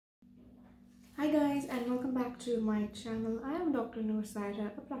Hi guys, and welcome back to my channel. I am Dr. Noor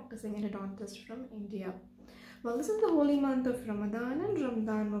Saira, a practicing endodontist from India. Well, this is the holy month of Ramadan, and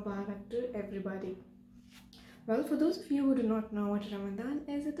Ramadan Mubarak to everybody. Well, for those of you who do not know what Ramadan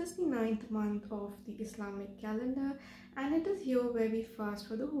is, it is the ninth month of the Islamic calendar, and it is here where we fast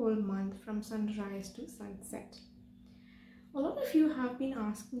for the whole month from sunrise to sunset. A lot of you have been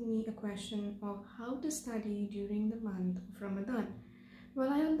asking me a question of how to study during the month of Ramadan. Well,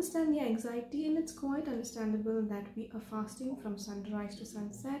 I understand the anxiety, and it's quite understandable that we are fasting from sunrise to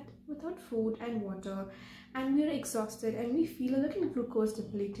sunset without food and water, and we are exhausted and we feel a little glucose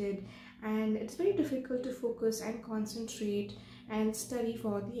depleted, and it's very difficult to focus and concentrate and study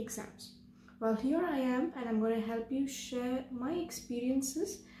for the exams. Well, here I am, and I'm going to help you share my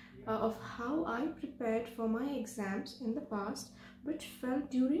experiences of how I prepared for my exams in the past, which fell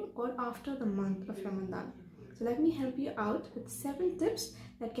during or after the month of Ramadan. So let me help you out with 7 tips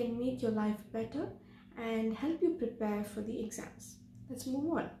that can make your life better and help you prepare for the exams. Let's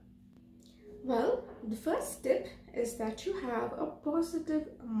move on. Well, the first tip is that you have a positive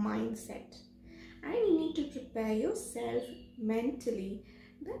mindset, and you need to prepare yourself mentally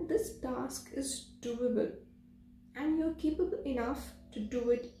that this task is doable and you're capable enough to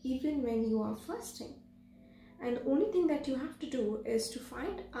do it even when you are fasting. And the only thing that you have to do is to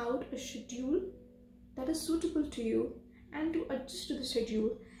find out a schedule that is suitable to you and to adjust to the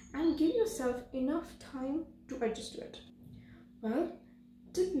schedule and give yourself enough time to adjust to it. Well,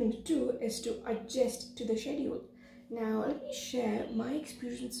 tip number 2 is to adjust to the schedule. Now, let me share my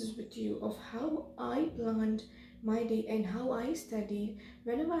experiences with you of how I planned my day and how I studied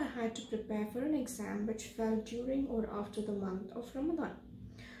whenever I had to prepare for an exam which fell during or after the month of Ramadan.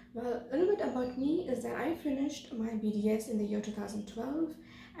 Well, a little bit about me is that I finished my BDS in the year 2012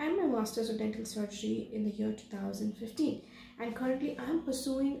 and my Masters of Dental Surgery in the year 2015. And currently I am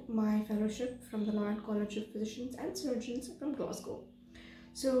pursuing my fellowship from the Royal College of Physicians and Surgeons from Glasgow.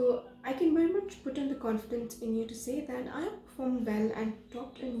 So I can very much put in the confidence in you to say that I have performed well and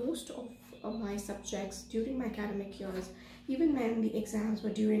topped in most of my subjects during my academic years, even when the exams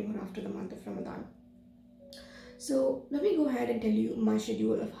were during or after the month of Ramadan. So let me go ahead and tell you my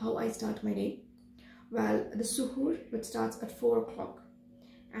schedule of how I start my day. Well, the suhoor, which starts at 4 o'clock,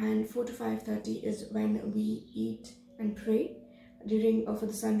 and 4 to 5:30 is when we eat and pray during for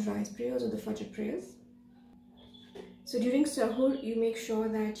the sunrise prayers or the Fajr prayers. So during suhoor, you make sure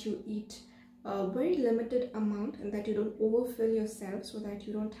that you eat a very limited amount and that you don't overfill yourself, so that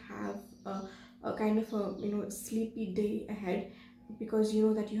you don't have a kind of a sleepy day ahead, because you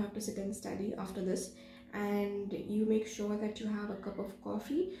know that you have to sit and study after this. And you make sure that you have a cup of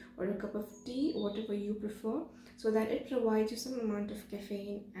coffee or a cup of tea, whatever you prefer, so that it provides you some amount of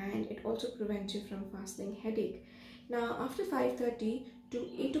caffeine and it also prevents you from fasting headache. Now, after 5:30 to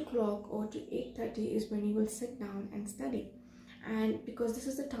 8 o'clock or to 8:30 is when you will sit down and study. And because this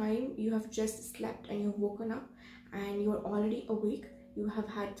is the time you have just slept and you've woken up and you're already awake, you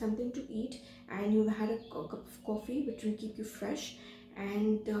have had something to eat and you've had a cup of coffee which will keep you fresh,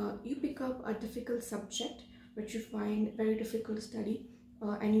 and you pick up a difficult subject which you find very difficult to study,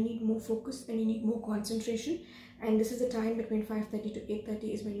 and you need more focus and you need more concentration, and this is the time between 5:30 to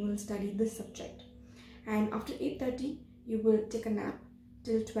 8:30 is when you will study this subject. And after 8:30 you will take a nap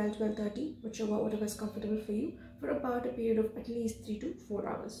till 12:30, whatever is comfortable for you, for about a period of at least 3 to 4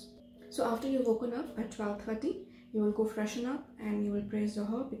 hours. So after you've woken up at 12:30, you will go freshen up and you will pray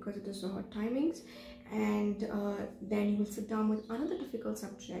Zohar, because it is Zohar timings, and then you will sit down with another difficult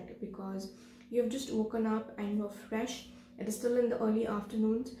subject because you have just woken up and you're fresh. It is still in the early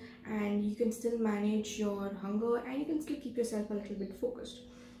afternoons and you can still manage your hunger and you can still keep yourself a little bit focused.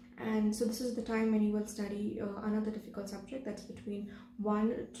 And so this is the time when you will study another difficult subject that's between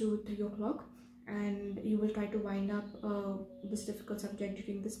 1 to 3 o'clock, and you will try to wind up this difficult subject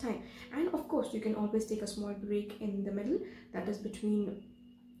during this time. And of course you can always take a small break in the middle, that is between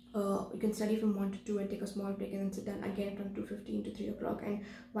you can study from 1 to 2 and take a small break and then sit down again from 2:15 to 3 o'clock and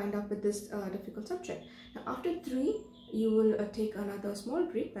wind up with this difficult subject. Now after 3 you will take another small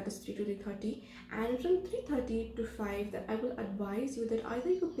break, that is 3 to 3:30, and from 3:30 to 5 that I will advise you that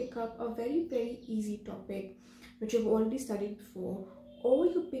either you pick up a very easy topic which you've already studied before, or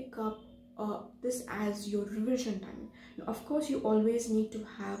you pick up this as your revision time. Now, of course you always need to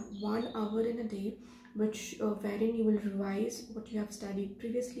have 1 hour in a day which wherein you will revise what you have studied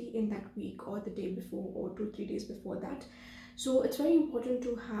previously in that week or the day before or 2-3 days before that. So it's very important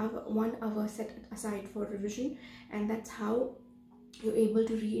to have 1 hour set aside for revision, and that's how you're able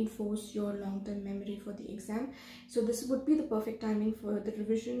to reinforce your long-term memory for the exam. So this would be the perfect timing for the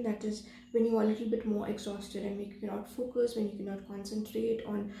revision, that is when you are a little bit more exhausted and when you cannot focus, when you cannot concentrate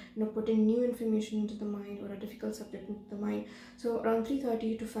on putting new information into the mind or a difficult subject into the mind. So around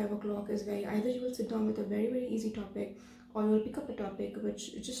 3:30 to 5 o'clock is where either you will sit down with a very easy topic, or you will pick up a topic which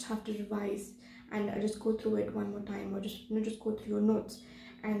you just have to revise and just go through it one more time, or just go through your notes,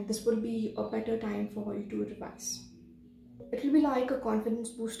 and this will be a better time for you to revise. It will be like a confidence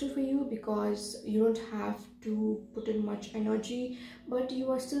booster for you, because you don't have to put in much energy, but you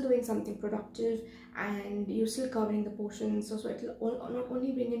are still doing something productive and you're still covering the portions. So it will not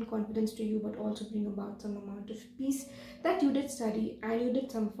only bring in confidence to you, but also bring about some amount of peace that you did study and you did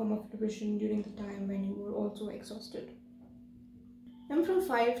some form of revision during the time when you were also exhausted. And from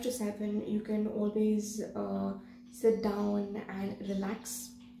 5 to 7, you can always sit down and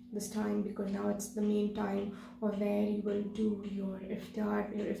relax this time, because now it's the main time of where you will do your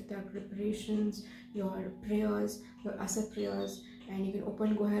iftar preparations, your prayers, your asr prayers, and you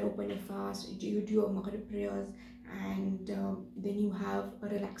can go ahead, open your fast, you do your maghrib prayers, and then you have a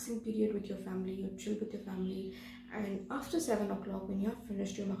relaxing period with your family, you chill with your family. And after 7 o'clock, when you have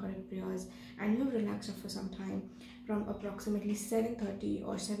finished your maghrib prayers and you have relaxed for some time, from approximately 7:30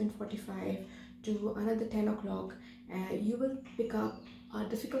 or 7:45 to another 10 o'clock, you will pick up a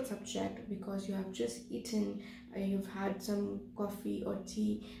difficult subject, because you have just eaten, you've had some coffee or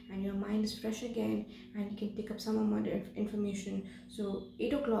tea, and your mind is fresh again, and you can pick up some amount of information. So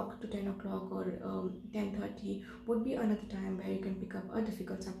 8 o'clock to 10 o'clock or 10:30 would be another time where you can pick up a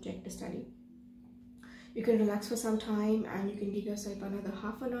difficult subject to study. You can relax for some time and you can give yourself another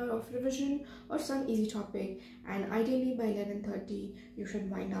half an hour of revision or some easy topic, and ideally by 11:30 you should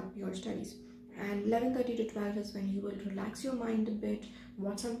wind up your studies. And 11:30 to 12 is when you will relax your mind a bit,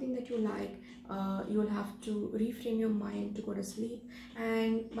 watch something that you like. You will have to reframe your mind to go to sleep,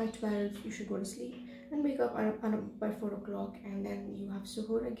 and by 12 you should go to sleep and wake up by 4 o'clock, and then you have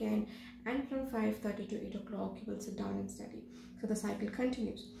suhoor again, and from 5:30 to 8 o'clock you will sit down and study. So the cycle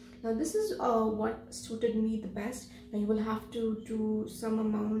continues. Now this is what suited me the best. Now you will have to do some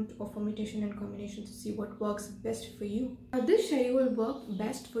amount of permutation and combination to see what works best for you. Now this schedule will work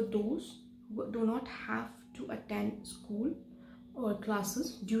best for those who do not have to attend school or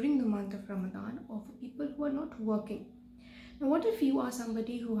classes during the month of Ramadan, or for people who are not working. Now what if you are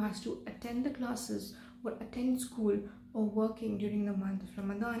somebody who has to attend the classes or attend school or working during the month of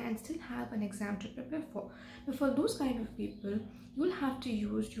Ramadan and still have an exam to prepare for? Now for those kind of people, you will have to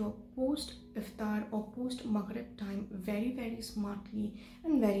use your post iftar or post maghrib time very smartly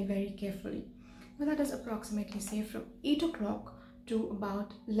and very carefully. Now that is approximately, say, from 8 o'clock to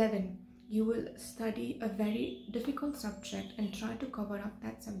about 11. You will study a very difficult subject and try to cover up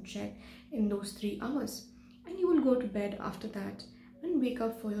that subject in those 3 hours. And you will go to bed after that and wake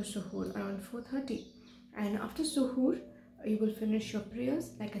up for your suhoor around 4:30. And after suhoor, you will finish your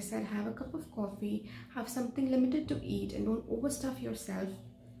prayers. Like I said, have a cup of coffee, have something limited to eat, and don't overstuff yourself.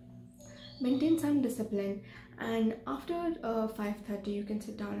 Maintain some discipline, and after 5:30 you can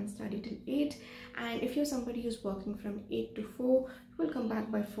sit down and study till 8. And if you're somebody who's working from 8 to 4, you will come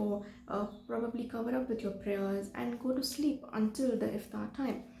back by 4, probably cover up with your prayers and go to sleep until the iftar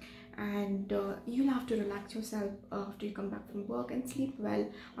time. And you'll have to relax yourself after you come back from work and sleep well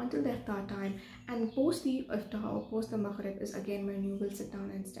until the iftar time. And post the iftar or post the maghrib is again when you will sit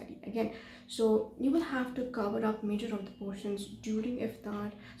down and study again. So you will have to cover up major of the portions during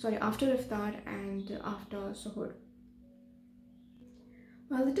iftar, after iftar and after suhoor.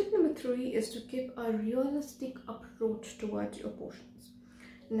 Well, the tip number 3 is to keep a realistic approach towards your portions.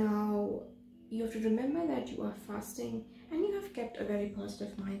 Now you have to remember that you are fasting and you have kept a very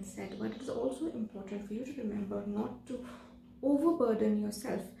positive mindset, but it is also important for you to remember not to overburden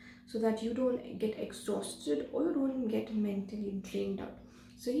yourself, so that you don't get exhausted or you don't get mentally drained out.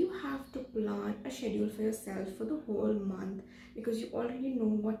 So you have to plan a schedule for yourself for the whole month, because you already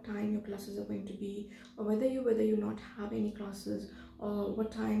know what time your classes are going to be, or whether you not have any classes, or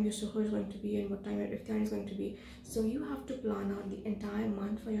what time your suhoor is going to be and what time your iftar is going to be. So you have to plan out the entire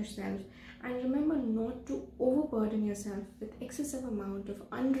month for yourself, and remember not to overburden yourself with excessive amount of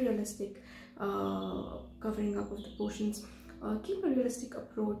unrealistic covering up of the portions. Keep a realistic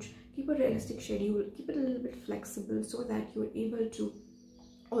approach, keep a realistic schedule, keep it a little bit flexible, so that you're able to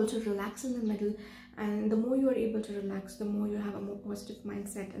also relax in the middle. And the more you are able to relax, the more you have a more positive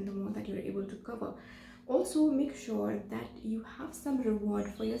mindset, and the more that you're able to cover. Also make sure that you have some reward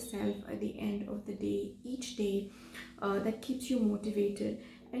for yourself at the end of the day, each day, that keeps you motivated.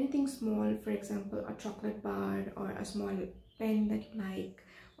 Anything small, for example a chocolate bar or a small pen that you like,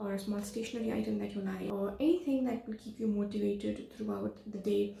 or a small stationery item that you like, or anything that will keep you motivated throughout the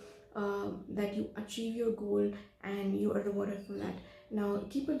day, that you achieve your goal and you are rewarded for that. Now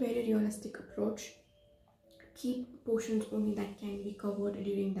keep a very realistic approach. Keep portions only that can be covered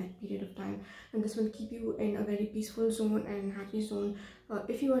during that period of time, and this will keep you in a very peaceful zone and happy zone.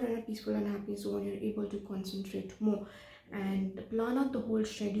 If you are in a peaceful and happy zone, you're able to concentrate more. And plan out the whole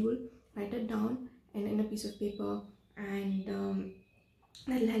schedule, write it down and in a piece of paper, and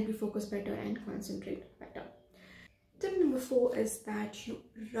that'll help you focus better and concentrate better. Tip number 4 is that you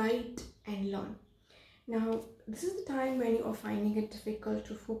write and learn. Now, this is the time when you are finding it difficult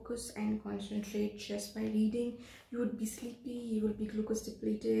to focus and concentrate just by reading. You would be sleepy, you will be glucose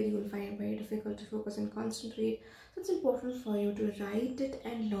depleted, you will find it very difficult to focus and concentrate. So it's important for you to write it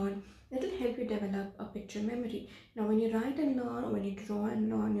and learn. That will help you develop a picture memory. Now, when you write and learn, or when you draw and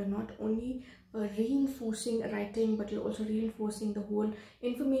learn, you're not only reinforcing writing, but you're also reinforcing the whole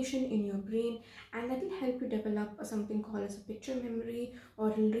information in your brain, and that will help you develop something called as a picture memory,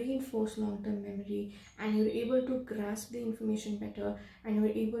 or will reinforce long-term memory, and you're able to grasp the information better, and you're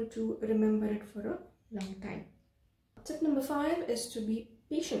able to remember it for a long time. Tip number 5 is to be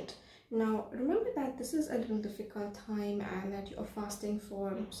patient. Now remember that this is a little difficult time, and that you are fasting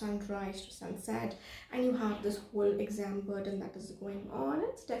from sunrise to sunset, and you have this whole exam burden that is going on.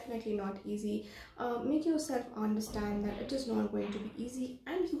 It's definitely not easy. Make yourself understand that it is not going to be easy,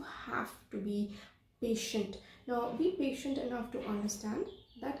 and you have to be patient. Now be patient enough to understand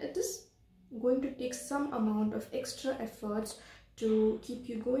that it is going to take some amount of extra efforts to keep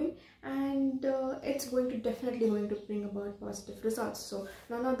you going, and it's definitely going to bring about positive results. So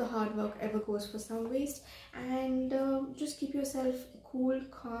none of the hard work ever goes for some waste, and just keep yourself cool,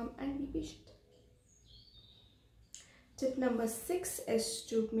 calm, and be patient. Tip number 6 is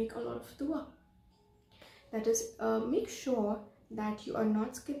to make a lot of dua. That is, make sure that you are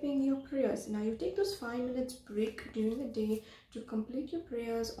not skipping your prayers. Now you take those 5 minutes break during the day to complete your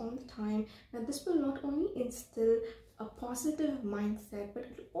prayers on the time. Now this will not only instill a positive mindset, but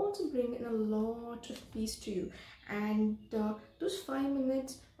it will also bring in a lot of peace to you. And those 5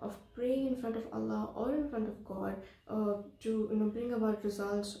 minutes of praying in front of Allah or in front of God to bring about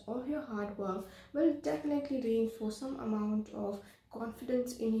results of your hard work will definitely reinforce some amount of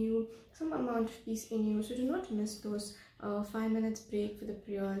confidence in you, some amount of peace in you. So do not miss those 5 minutes break for the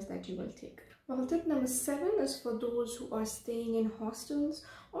prayers that you will take. Well, tip number 7 is for those who are staying in hostels,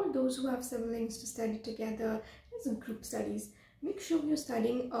 or those who have siblings to study together. It's a group studies. Make sure you're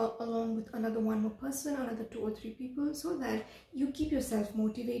studying along with another one more person, another 2 or 3 people, so that you keep yourself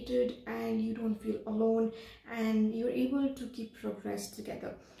motivated and you don't feel alone, and you're able to keep progress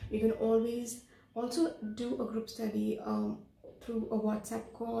together. You can always also do a group study through a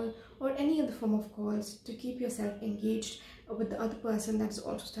WhatsApp call or any other form of calls to keep yourself engaged with the other person that's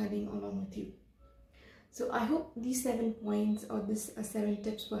also studying along with you. So I hope these 7 points, or these 7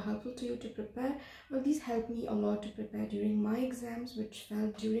 tips, were helpful to you to prepare. Well, these helped me a lot to prepare during my exams, which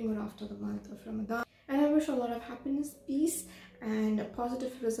fell during or after the month of Ramadan. And I wish a lot of happiness, peace, and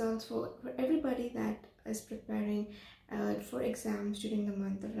positive results for everybody that is preparing for exams during the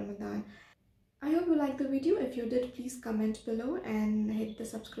month of Ramadan. I hope you liked the video. If you did, please comment below and hit the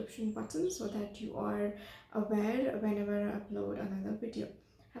subscription button so that you are aware whenever I upload another video.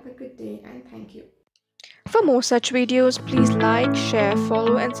 Have a good day, and thank you. For more such videos, please like, share,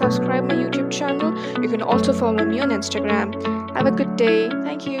 follow, and subscribe my YouTube channel. You can also follow me on Instagram. Have a good day.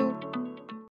 Thank you.